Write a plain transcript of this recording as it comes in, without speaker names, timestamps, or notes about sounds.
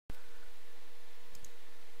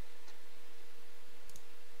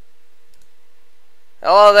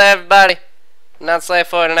Hello there, everybody. Not Slave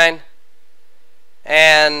 49.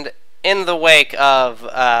 And in the wake of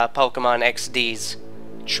Pokemon XD's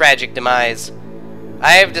tragic demise,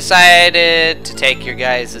 I have decided to take your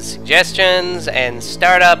guys' suggestions and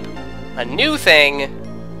start up a new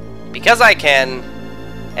thing because I can,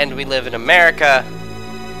 and we live in America,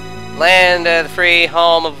 land of the free,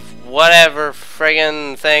 home of whatever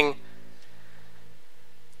friggin' thing.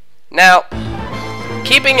 Now,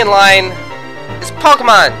 keeping in line is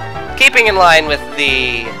Pokemon. Keeping in line with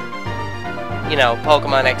the, you know,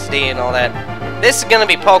 Pokemon XD and all that. This is gonna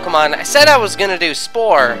be Pokemon. I said I was gonna do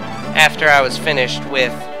Spore after I was finished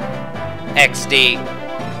with XD.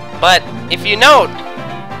 But if you note,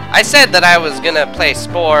 I said that I was gonna play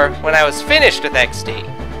Spore when I was finished with XD.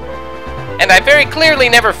 And I very clearly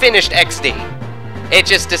never finished XD. It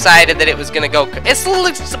just decided that it was gonna go. What's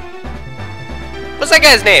that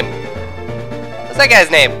guy's name? What's that guy's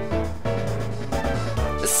name?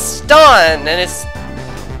 It's Dawn, and it's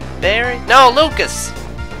Barry? No, Lucas.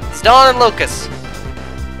 It's Dawn and Lucas.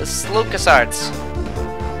 This is LucasArts.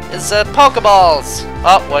 It's Pokeballs.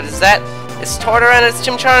 Oh, what is that? It's Torterra, and it's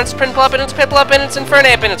Chimchar, and it's Prinplup, and it's Piplup, and it's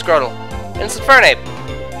Infernape, and it's Grotle. And it's Infernape.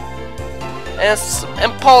 And it's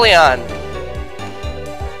Empoleon.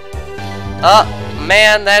 Oh,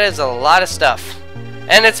 man, that is a lot of stuff.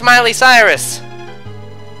 And it's Miley Cyrus.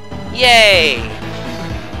 Yay!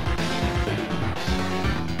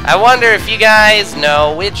 I wonder if you guys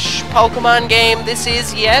know which Pokemon game this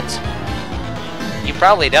is yet? You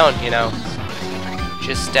probably don't, you know.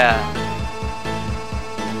 Just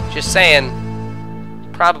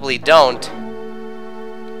saying. Probably don't.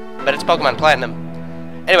 But it's Pokemon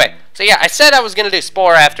Platinum. Anyway, so yeah, I said I was gonna do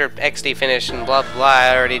Spore after XD finished and blah blah blah.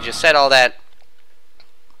 I already just said all that.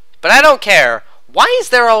 But I don't care. Why is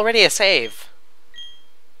there already a save?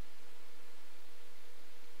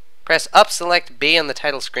 Press up, select B on the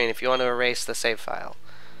title screen if you want to erase the save file.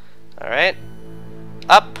 Alright.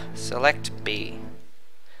 Up, select B.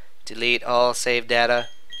 Delete all save data.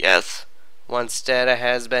 Yes. Once data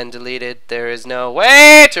has been deleted, there is no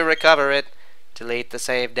way to recover it. Delete the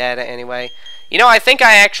save data anyway. You know, I think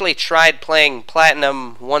I actually tried playing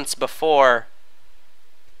Platinum once before.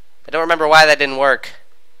 I don't remember why that didn't work.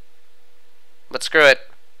 But screw it.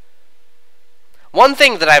 One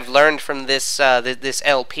thing that I've learned from this this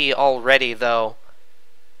LP already, though,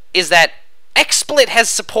 is that XSplit has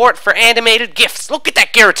support for animated GIFs. Look at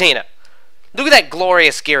that Giratina. Look at that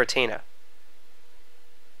glorious Giratina.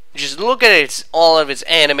 Just look at it, all of its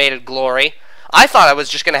animated glory. I thought I was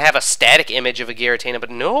just going to have a static image of a Giratina,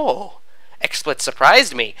 but no. XSplit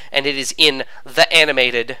surprised me, and it is in the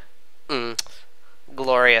animated.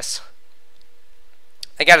 Glorious.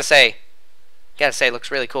 I gotta say, it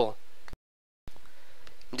looks really cool.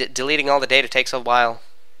 Deleting all the data takes a while.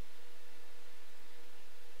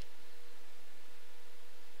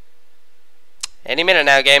 Any minute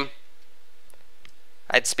now, game.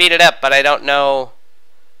 I'd speed it up, but I don't know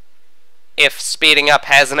if speeding up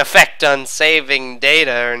has an effect on saving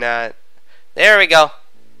data or not. There we go.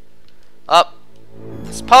 Up.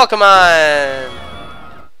 It's Pokemon!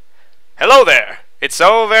 Hello there! It's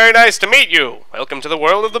so very nice to meet you! Welcome to the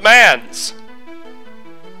world of the Mans!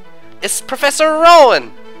 It's Professor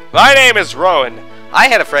Rowan! My name is Rowan. I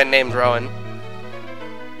had a friend named Rowan.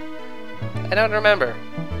 I don't remember.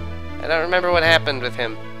 I don't remember what happened with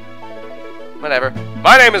him. Whatever.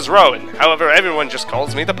 My name is Rowan. However, everyone just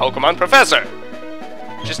calls me the Pokemon Professor.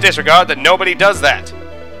 Just disregard that nobody does that.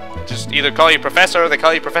 Just either call you Professor or they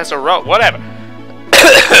call you Professor Rowan. Whatever.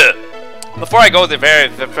 Before I go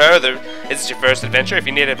further, is this your first adventure? If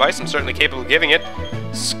you need advice, I'm certainly capable of giving it.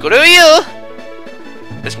 Screw you!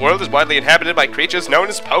 This world is widely inhabited by creatures known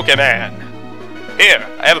as Pokemon. Here,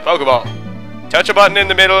 I have a Pokeball. Touch a button in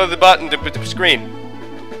the middle of the screen.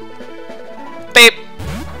 Beep.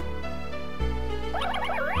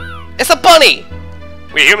 It's a bunny!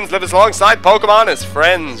 We humans live alongside Pokemon as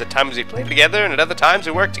friends. At times we play together, and at other times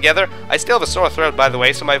we work together. I still have a sore throat, by the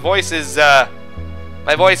way, so my voice is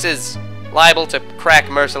liable to crack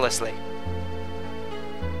mercilessly.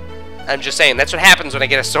 I'm just saying, that's what happens when I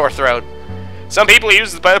get a sore throat. Some people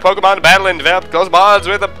use the Pokemon to battle and develop close bonds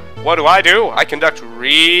with them. What do? I conduct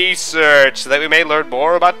research so that we may learn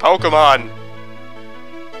more about Pokemon.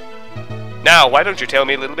 Now, why don't you tell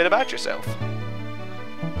me a little bit about yourself?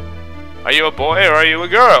 Are you a boy or are you a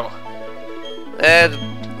girl?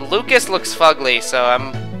 Lucas looks fugly, so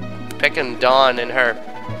I'm picking Dawn and her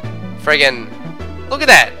friggin'... Look at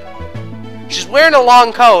that! She's wearing a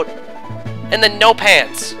long coat and then no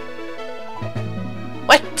pants.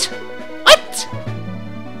 What? What?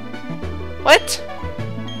 What?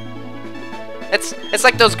 It's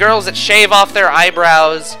like those girls that shave off their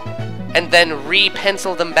eyebrows and then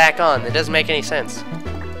re-pencil them back on. It doesn't make any sense.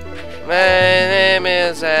 My name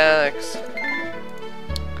is Alex.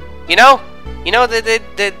 You know, they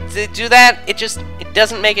do that. It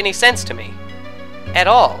doesn't make any sense to me, at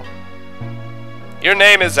all. Your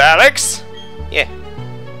name is Alex? Yeah.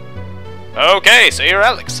 Okay, so you're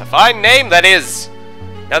Alex. A fine name, that is.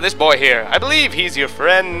 Now this boy here, I believe he's your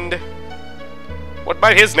friend. What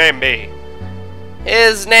might his name be?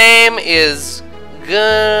 His name is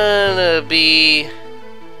gonna be...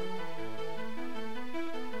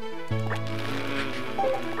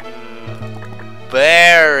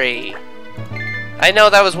 Barry. I know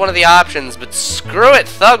that was one of the options, but screw it,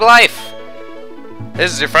 thug life.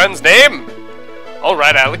 This is your friend's name?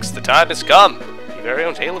 Alright, Alex, the time has come. Your very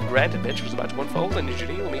own tale of grand adventure is about to unfold, and your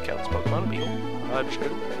journey will meet countless Pokemon appeal. I'm sure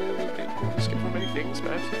you'll skip for many things,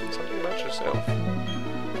 perhaps even something about yourself.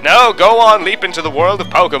 Now, go on, leap into the world of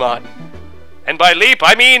Pokemon. And by leap,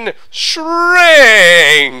 I mean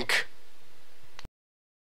shrink!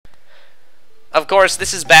 Of course,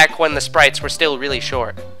 this is back when the sprites were still really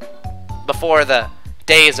short. Before the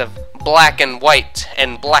days of Black and White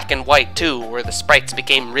and Black and White 2, where the sprites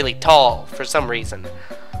became really tall for some reason.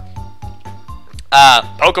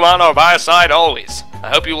 Pokemon are by your side always. I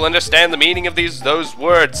hope you will understand the meaning of those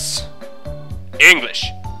words. English.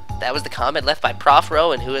 That was the comment left by Prof.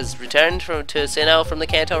 Rowan, who has returned to Sinnoh from the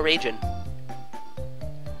Kanto region.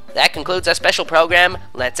 That concludes our special program,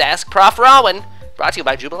 Let's Ask Prof. Rowan, brought to you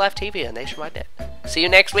by Jubilife TV on Nationwide Net. See you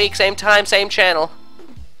next week, same time, same channel.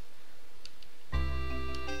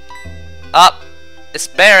 Up, it's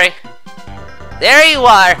Barry. There you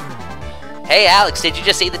are. Hey Alex, did you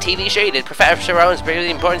just see the TV show you did? Professor Rowan's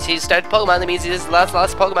really important. He started Pokemon. That means he has lots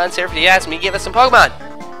of Pokemon. Sir, if you ask me, give us some Pokemon.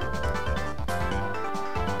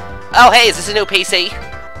 Oh, hey, is this a new PC?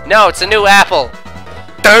 No, it's a new Apple.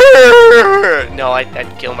 No,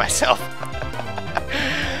 I'd kill myself.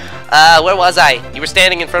 Where was I? You were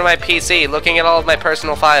standing in front of my PC, looking at all of my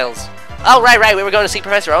personal files. Oh, right, we were going to see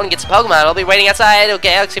Professor Rowan and get some Pokemon. I'll be waiting outside.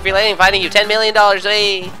 Okay, Alex, if you're late, I'm finding you $10 million.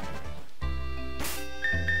 Hey.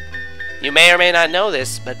 You may or may not know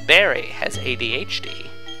this, but Barry has ADHD.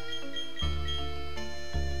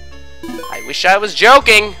 I wish I was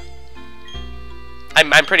joking.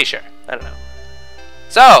 I'm pretty sure. I don't know.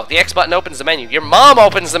 So, the X button opens the menu. Your mom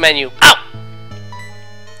opens the menu.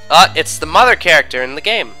 Ow! It's the mother character in the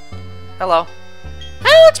game. Hello.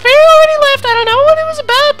 Alex, Barry already left. I don't know what it was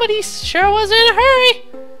about, but he sure was in a hurry.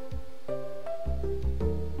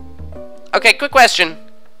 Okay, quick question.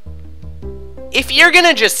 If you're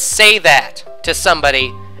gonna just say that to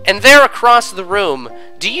somebody, and they're across the room,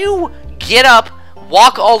 do you get up,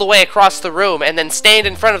 walk all the way across the room, and then stand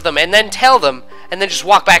in front of them, and then tell them, and then just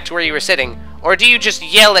walk back to where you were sitting? Or do you just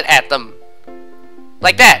yell it at them?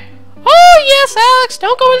 Like that. Oh, yes, Alex,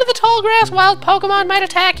 don't go into the tall grass. Wild Pokemon might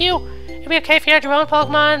attack you. It'd be okay if you had your own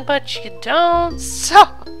Pokemon, but you don't. So,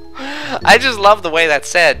 I just love the way that's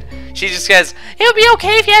said. She just says, it would be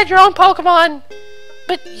okay if you had your own Pokemon,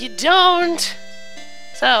 but you don't.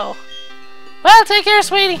 So, well, take care,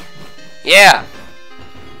 sweetie. Yeah.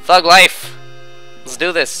 Thug life. Let's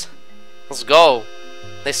do this. Let's go.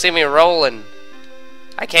 They see me rolling.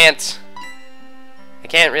 I can't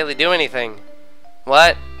really do anything.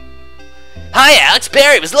 What? Hi, Alex.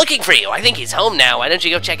 Barry was looking for you. I think he's home now. Why don't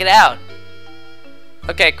you go check it out?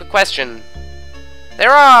 Okay, quick question.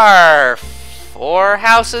 There are 4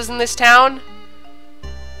 houses in this town.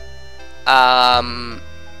 One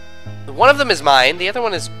of them is mine. The other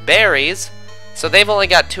one is Barry's. So they've only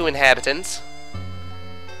got 2 inhabitants.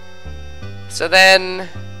 So then...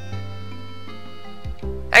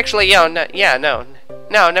 Actually, no,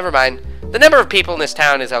 never mind. The number of people in this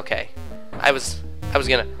town is okay. I was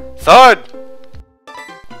gonna... Thud!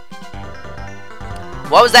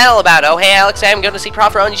 What was that all about? Oh, hey, Alex, I'm going to see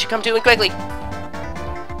Prof. Rowan. You should come too, and quickly.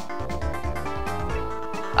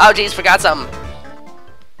 Oh, geez, forgot something.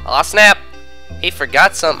 Aw, snap. He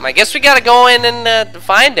forgot something. I guess we gotta go in and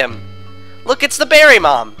find him. Look, it's the Barry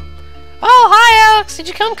mom. Oh, hi, Alex. Did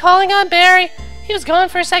you come calling on Barry? He was gone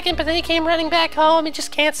for a second, but then he came running back home. He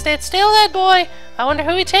just can't stand still, that boy. I wonder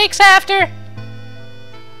who he takes after.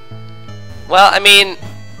 Well, I mean...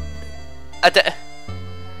 I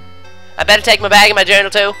better take my bag and my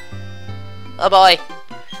journal, too. Oh, boy.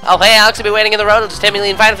 Oh, hey, Alex, I'll be waiting in the road. I'll just 10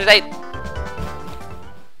 million final for today.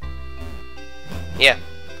 Yeah.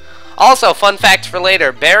 Also, fun fact for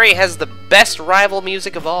later, Barry has the best rival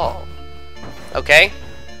music of all. Okay?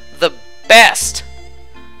 The best.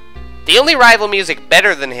 The only rival music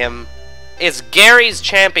better than him is Gary's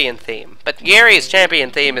Champion theme. But Gary's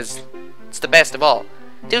Champion theme is... it's the best of all.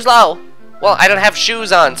 Too slow. Well, I don't have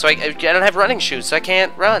shoes on, so I don't have running shoes, so I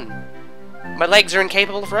can't run. My legs are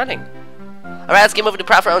incapable of running. Alright, let's get moving to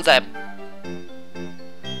Prof. Rowan's lab.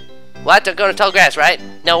 What? Don't go to tall grass, right?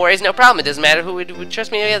 No worries, no problem. It doesn't matter who would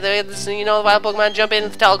trust me. You know, the wild Pokemon jump into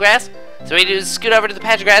the tall grass. So we do is scoot over to the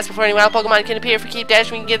patch of grass before any wild Pokemon can appear. If we keep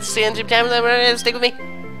dashing, we can get to the end of time. Stick with me.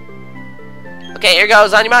 Okay, here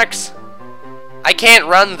goes. On your marks. I can't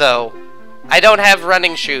run, though. I don't have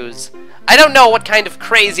running shoes. I don't know what kind of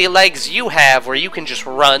crazy legs you have where you can just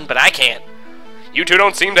run, but I can't. You two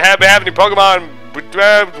don't seem to have any Pokemon.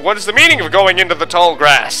 What is the meaning of going into the tall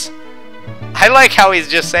grass? I like how he's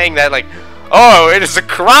just saying that, like, oh, it is a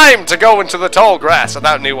crime to go into the tall grass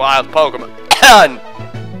without any wild Pokemon.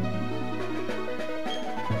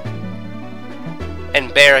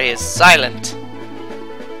 And Barry is silent.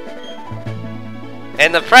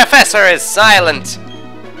 And the professor is silent.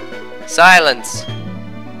 Silence.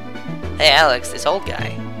 Hey, Alex, this old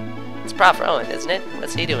guy. It's Prof. Rowan, isn't it?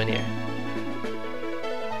 What's he doing here?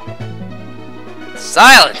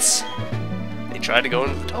 Silence! They tried to go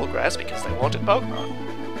into the tall grass because they wanted Pokemon.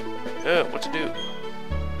 What to do?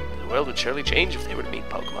 The world would surely change if they were to meet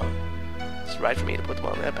Pokemon. It's right for me to put them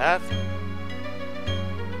on that path.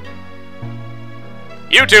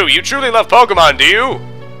 You two, you truly love Pokemon, do you?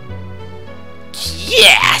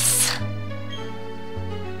 Yes!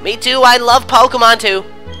 Me too, I love Pokemon too.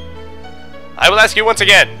 I will ask you once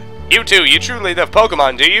again. You two, you truly love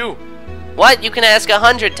Pokemon, do you? What? You can ask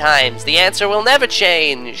 100 times. The answer will never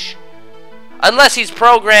change. Unless he's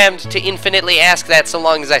programmed to infinitely ask that so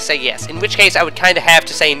long as I say yes. In which case I would kind of have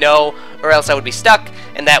to say no, or else I would be stuck,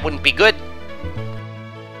 and that wouldn't be good.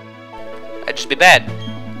 I'd just be bad.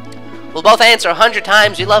 We'll both answer 100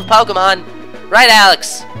 times we love Pokemon. Right,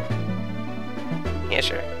 Alex? Yeah,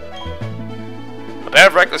 sure. A pair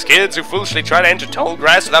of reckless kids who foolishly try to enter tall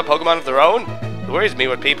grass without Pokemon of their own? It worries me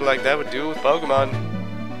what people like that would do with Pokemon.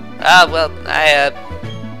 Well,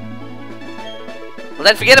 Well,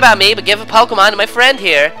 then forget about me, but give a Pokemon to my friend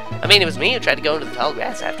here. I mean, it was me who tried to go into the tall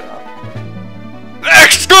grass after all.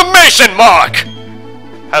 Exclamation mark!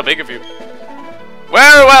 How big of you.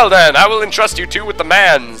 Well then, I will entrust you two with the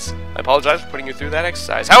mans. I apologize for putting you through that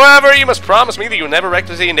exercise. However, you must promise me that you will never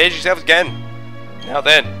recklessly endanger yourself again. Now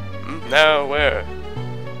then. Now where?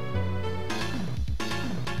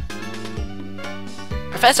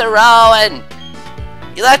 Professor Rowan!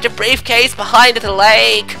 You left your briefcase behind at the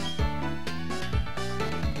lake.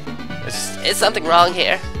 Is something wrong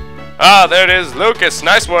here? Ah, there it is. Lucas,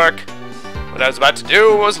 nice work. What I was about to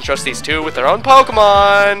do was entrust these two with their own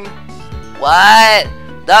Pokemon. What?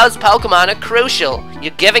 Those Pokemon are crucial.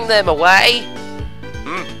 You're giving them away?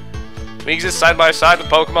 We exist side by side with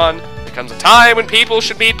Pokemon. There comes a time when people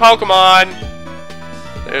should meet Pokemon.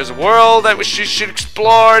 There's a world that we should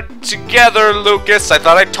explore together, Lucas. I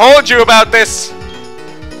thought I told you about this.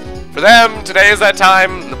 For them, today is that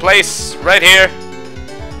time, and the place, right here.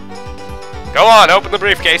 Go on, open the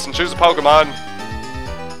briefcase and choose a Pokemon.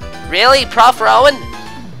 Really, Prof. Rowan?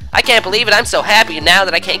 I can't believe it. I'm so happy now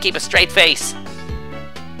that I can't keep a straight face.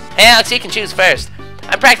 Hey, Alex, you can choose first.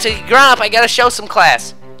 I'm practically grown up. I gotta show some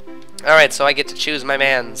class. Alright, so I get to choose my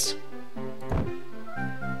mans.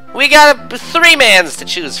 We got 3 mans to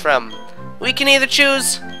choose from. We can either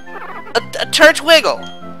choose a Turtwiggle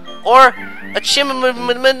or a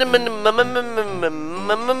Chimachar.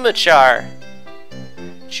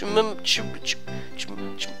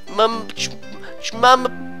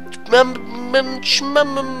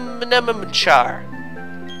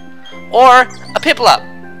 Or a Piplup.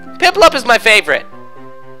 Piplup is my favorite.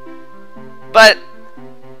 But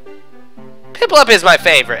Piplup is my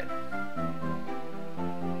favorite.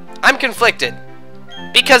 I'm conflicted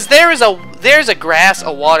because there's a grass,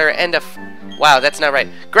 a water, and a wow, that's not right.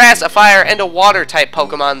 Grass, a fire, and a water type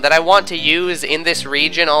Pokemon that I want to use in this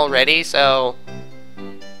region already. So,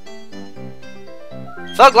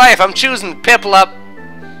 Thug Life, I'm choosing Piplup.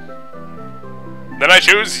 Then I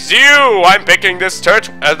choose you. I'm picking this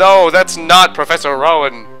no, that's not Professor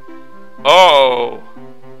Rowan. Oh.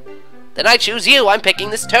 Then I choose you. I'm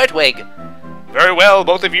picking this Turtwig. Very well,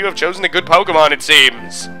 both of you have chosen a good Pokemon, it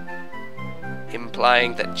seems.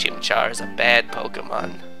 Implying that Chimchar is a bad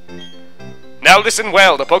Pokemon. Now listen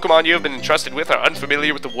well, the Pokemon you have been entrusted with are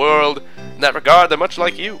unfamiliar with the world. In that regard, they're much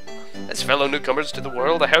like you. As fellow newcomers to the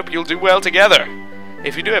world, I hope you'll do well together.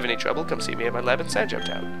 If you do have any trouble, come see me at my lab in Sanjo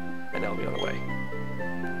Town, and I'll be on the way.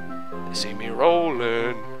 They see me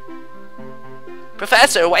rolling.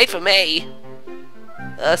 Professor, wait for me.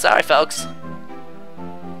 Sorry, folks.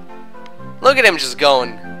 Look at him just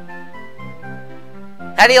going.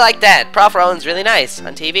 How do you like that? Prof. Rowan's really nice.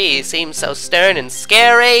 On TV, he seems so stern and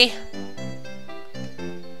scary.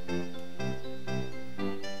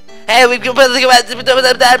 Hey, we've got time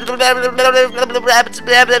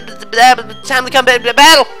to come back to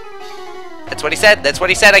battle. That's what he said. That's what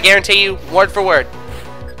he said. I guarantee you, word for word.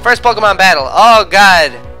 First Pokemon battle. Oh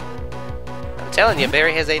God. I'm telling you,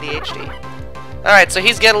 Barry has ADHD. All right, so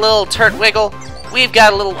he's got a little Turtwiggle. We've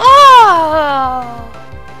got a little.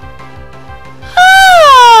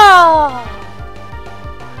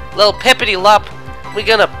 Little Pippity Lup. We're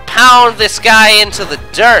gonna pound this guy into the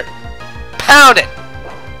dirt. Pound it.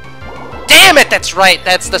 Damn it, that's right.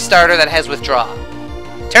 That's the starter that has withdraw.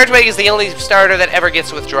 Turtwig is the only starter that ever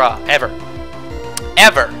gets withdraw. Ever.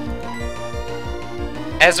 Ever.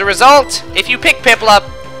 As a result, if you pick Piplup,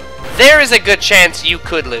 there is a good chance you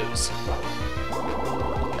could lose.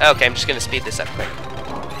 Okay, I'm just gonna speed this up quick.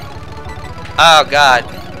 Oh, God.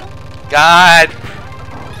 God.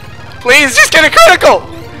 Please, just get a critical!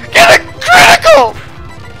 Get a critical!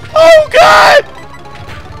 Oh, God!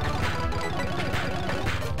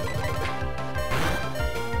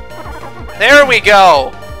 There we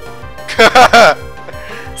go!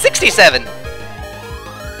 67!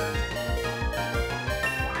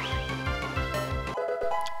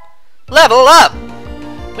 Level up!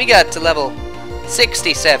 We got to level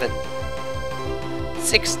 67.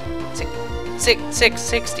 67.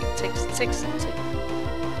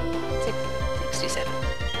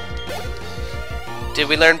 Did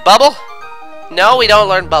we learn Bubble? No, we don't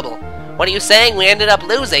learn Bubble. What are you saying? We ended up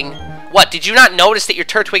losing. What, did you not notice that your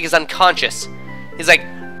Turtwig is unconscious? He's like,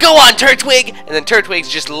 go on, Turtwig! And then Turtwig's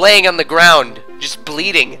just laying on the ground, just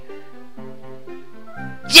bleeding.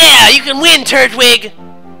 Yeah, you can win, Turtwig!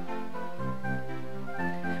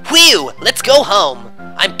 Whew, let's go home.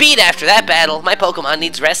 I'm beat after that battle. My Pokemon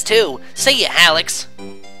needs rest too. See ya, Alex.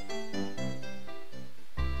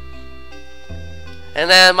 And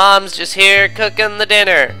then Mom's just here cooking the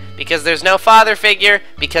dinner. Because there's no father figure.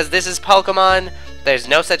 Because this is Pokemon. There's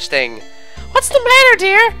no such thing. What's the matter,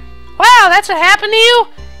 dear? Wow, that's what happened to you?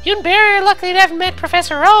 You and Barry are lucky to have met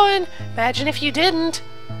Professor Rowan. Imagine if you didn't.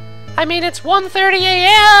 I mean, it's 1:30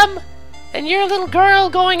 a.m. and you're a little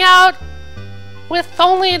girl going out with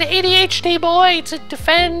only an ADHD boy to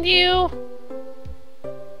defend you.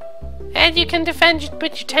 And you can defend you,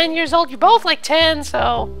 but you're 10 years old. You're both like 10,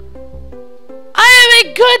 so... I am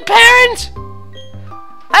a good parent!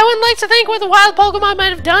 I wouldn't like to think what the wild Pokemon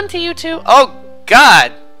might have done to you two. Oh,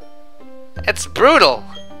 God! That's brutal.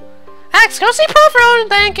 Alex, go see Prof. Rowan and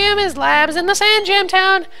thank him. His lab's in the Sand Jam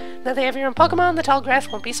Town. Now they have your own Pokemon. The tall grass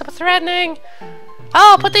won't be so threatening.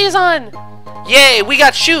 Oh, put these on. Yay, we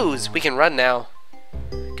got shoes. We can run now.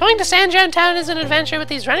 Going to Sand Jam Town is an adventure with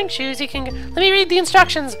these running shoes. You can... Let me read the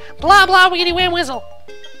instructions. Blah, blah, wiggity, wham, whizzle.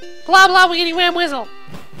 Blah, blah, wiggity, wham, whizzle.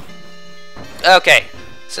 Okay,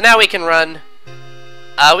 so now we can run.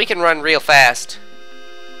 We can run real fast.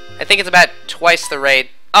 I think it's about twice the rate.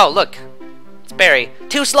 Oh, look. It's Barry.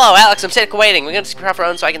 Too slow, Alex. I'm sick of waiting. We're going to see Prof.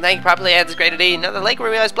 Rowan so I can thank you properly at this great day. You know the lake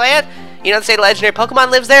where we always play at? You know the state of legendary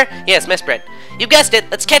Pokemon lives there? Yes, Mesprit. You guessed it.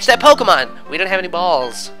 Let's catch that Pokemon. We don't have any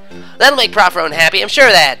balls. That'll make Prof. Rowan happy. I'm sure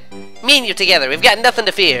of that. Me and you together. We've got nothing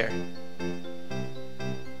to fear.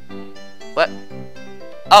 What?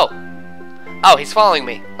 Oh. Oh, he's following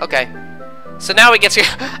me. Okay. So now he gets here.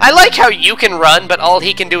 I like how you can run, but all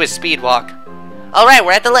he can do is speed walk. Alright,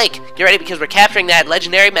 we're at the lake. Get ready because we're capturing that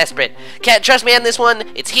legendary Mesprit. Can't trust me on this one.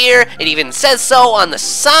 It's here. It even says so on the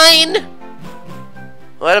sign.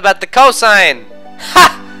 What about the cosign?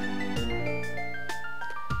 Ha!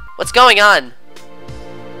 What's going on?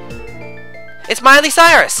 It's Miley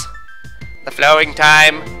Cyrus. The flowing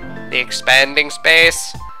time. The expanding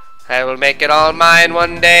space. I will make it all mine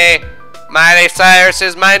one day. Miley Cyrus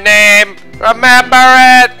is my name. Remember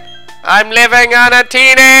it. I'm living on a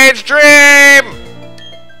teenage dream.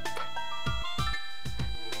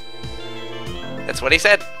 That's what he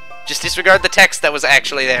said. Just disregard the text that was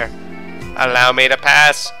actually there. Allow me to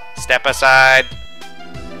pass. Step aside.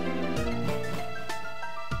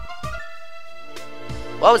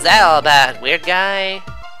 What was that all about? Weird guy?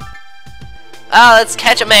 Oh, let's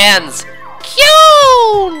catch a man's.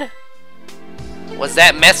 Kyone! Was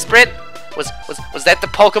that Mesprit? Was that the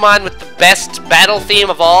Pokemon with the best battle theme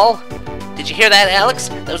of all? Did you hear that, Alex?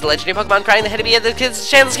 That was the legendary Pokemon crying the head of me at the kids'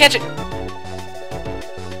 chance to catch it.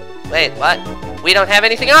 Wait, what? We don't have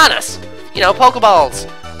anything on us. You know, Pokeballs.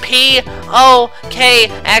 P-O-K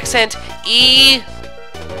accent E.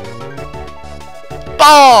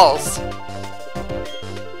 Balls!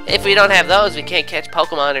 If we don't have those, we can't catch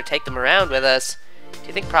Pokemon or take them around with us. Do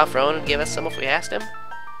you think Prof. Rowan would give us some if we asked him?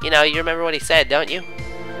 You know, you remember what he said, don't you?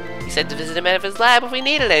 He said to visit him at his lab if we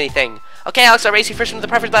needed anything. Okay, Alex, I'll race you first into the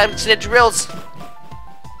Prof's lab to the drills.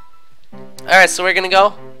 Alright, so we're gonna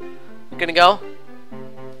go. We're gonna go.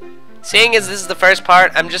 Seeing as this is the first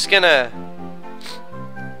part, I'm just gonna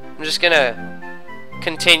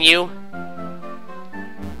continue.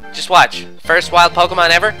 Just watch. First wild Pokemon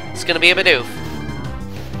ever, it's gonna be a Bidoof.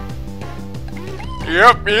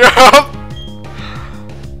 Yep.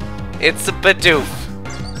 It's a Bidoof.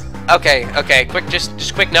 Okay,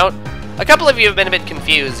 just quick note. A couple of you have been a bit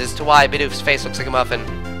confused as to why Bidoof's face looks like a muffin.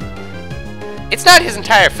 It's not his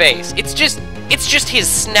entire face. It's just his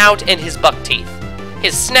snout and his buck teeth.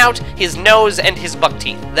 His snout, his nose, and his buck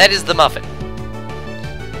teeth. That is the muffin.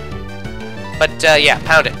 But, yeah,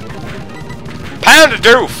 pound it. Pound a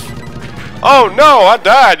doof! Oh no, I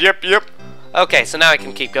died, yep. Okay, so now I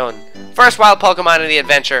can keep going. First wild Pokemon in the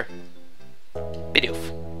adventure. Bidoof.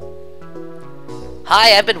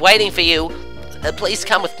 Hi, I've been waiting for you. Please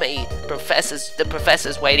come with me. The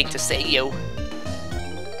professor's waiting to see you.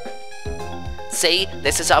 See,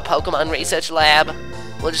 this is our Pokemon research lab.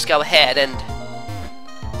 We'll just go ahead and...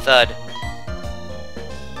 Thud.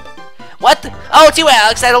 What? Oh, it's you,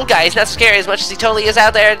 Alex. That old guy. He's not scary as much as he totally is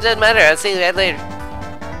out there. It doesn't matter. I'll see you later.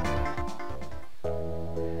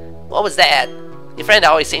 What was that? Your friend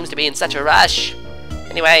always seems to be in such a rush.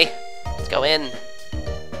 Anyway, let's go in.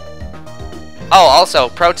 Oh, also,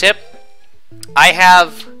 pro tip. I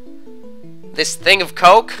have this thing of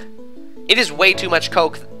Coke. It is way too much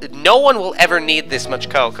Coke. No one will ever need this much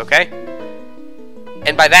Coke, okay?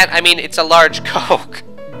 And by that, I mean it's a large Coke.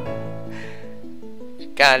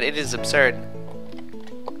 God, it is absurd.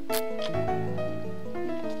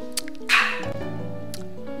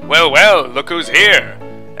 Well, look who's here.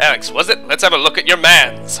 Alex, was it? Let's have a look at your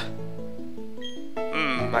mans.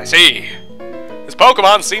 I see. This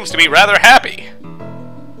Pokemon seems to be rather happy.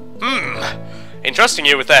 Entrusting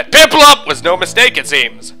you with that Piplup was no mistake, it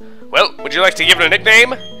seems. Well, would you like to give it a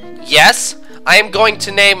nickname? Yes, I am going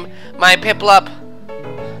to name my Piplup,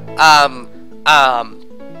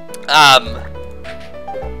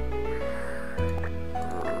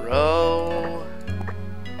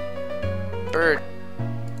 Roberto.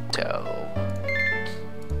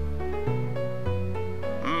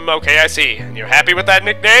 Okay, I see. And you're happy with that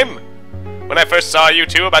nickname? When I first saw you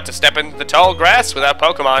two about to step into the tall grass without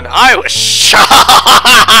Pokemon, I was shocked!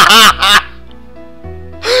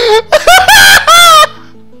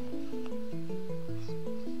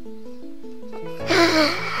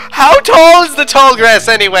 How tall is the tall grass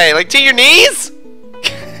anyway? Like to your knees?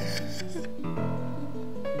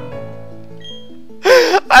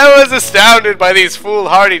 I was astounded by these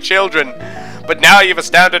foolhardy children, but now you've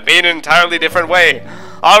astounded me in an entirely different way.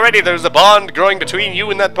 Already there's a bond growing between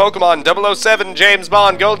you and that Pokemon, 007 James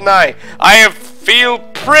Bond GoldenEye. I feel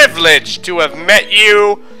privileged to have met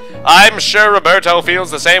you. I'm sure Roberto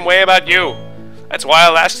feels the same way about you. That's why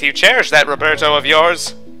I'll ask you cherish that Roberto of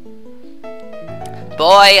yours.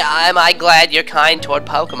 Boy, am I glad you're kind toward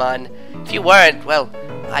Pokemon. If you weren't, well,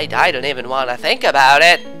 I don't even want to think about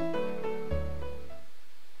it.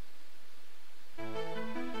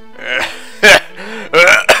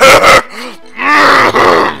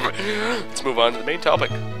 Let's move on to the main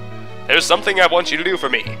topic. There's something I want you to do for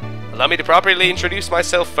me. Allow me to properly introduce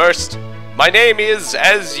myself first. My name is,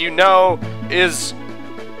 as you know, is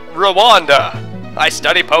Rwanda. I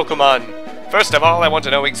study Pokemon. First of all, I want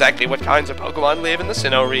to know exactly what kinds of Pokemon live in the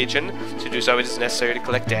Sinnoh region. To do so, it is necessary to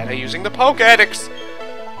collect data using the Pokédex.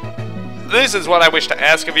 This is what I wish to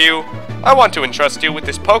ask of you. I want to entrust you with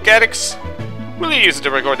this Pokédex. Will you use it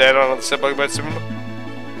to record data on the Pokemon?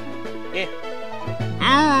 Yeah.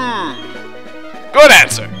 Good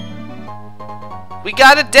answer. We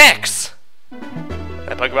got a Dex.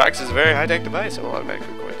 That Pokébox is a very high-tech device. It will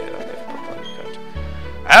automatically record data on every Pokemon you catch.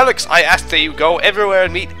 Alex, I ask that you go everywhere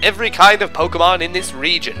and meet every kind of Pokemon in this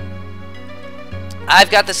region.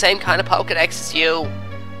 I've got the same kind of Pokédex as you.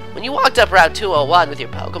 When you walked up Route 201 with your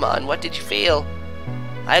Pokemon, what did you feel?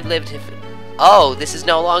 I've lived... Oh, this is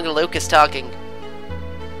no longer Lucas talking.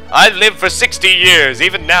 I've lived for 60 years.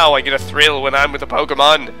 Even now I get a thrill when I'm with a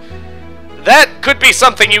Pokemon. That could be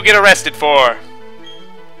something you get arrested for.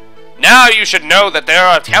 Now you should know that there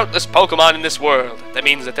are countless Pokemon in this world. That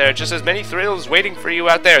means that there are just as many thrills waiting for you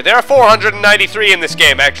out there. There are 493 in this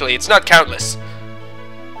game, actually. It's not countless.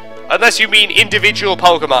 Unless you mean individual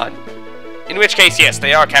Pokemon. In which case, yes,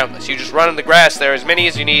 they are countless. You just run in the grass. There are as many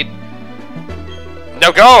as you need.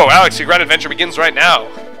 Now go! Alex, your grand adventure begins right now.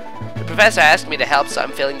 The professor asked me to help, so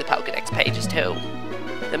I'm filling the Pokédex pages too.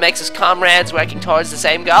 That makes us comrades working towards the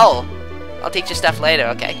same goal. I'll teach you stuff later,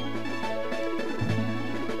 okay?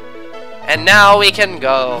 And now we can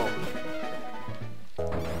go.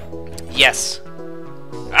 Yes.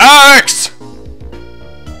 Alex!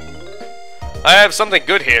 I have something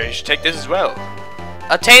good here. You should take this as well.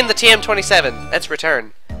 Obtain the TM27. Let's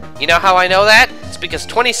return. You know how I know that? It's because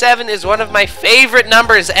 27 is one of my favorite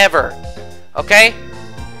numbers ever. Okay?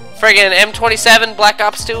 Friggin' M27 Black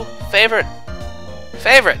Ops 2, favorite.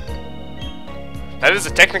 Favorite. That is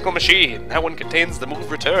a technical machine. That one contains the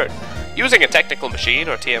move return. Using a technical machine,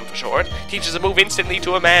 or TM for short, teaches a move instantly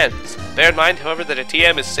to a man's. Bear in mind, however, that a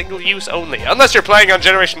TM is single use only, unless you're playing on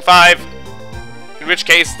Generation 5. In which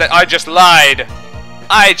case, that I just lied.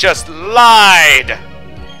 I just lied!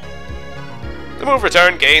 The move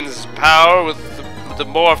return gains power with the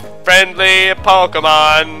more friendly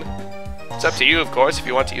Pokemon. It's up to you, of course, if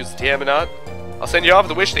you want to use the TM or not. I'll send you off with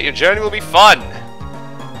the wish that your journey will be fun.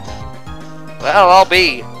 Well, I'll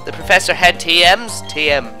be. The professor had TMs.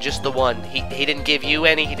 TM, just the one. He didn't give you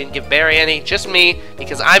any, he didn't give Barry any, just me,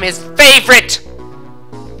 because I'm his favorite!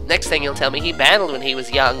 Next thing he'll tell me he battled when he was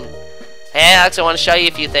young. Hey Alex, I want to show you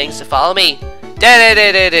a few things, so follow me.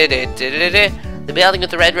 The building with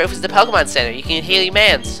the red roof is the Pokemon Center. You can heal your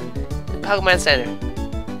mans. The Pokemon Center.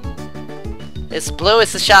 It's blue,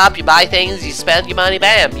 it's the shop, you buy things, you spend your money,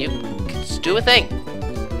 bam. You just do a thing.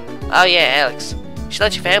 Oh yeah, Alex. You should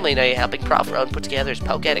let your family know you're helping Prof Rowan put together his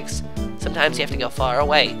Pokédex. Sometimes you have to go far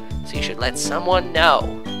away, so you should let someone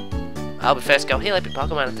know. Oh, but first go heal up your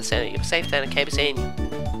Pokemon at the center. You're safe then, okay, be seeing you.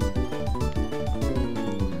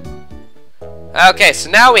 Okay, so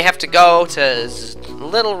now we have to go to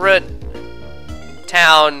Little Root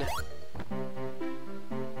Town.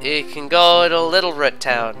 You can go to Little Root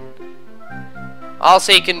Town.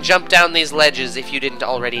 Also, you can jump down these ledges if you didn't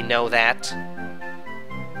already know that.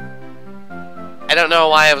 I don't know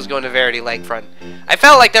why I was going to Verity Lakefront. I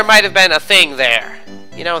felt like there might have been a thing there.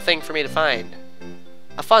 You know, a thing for me to find.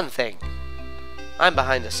 A fun thing. I'm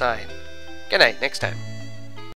behind a sign. Good night, next time.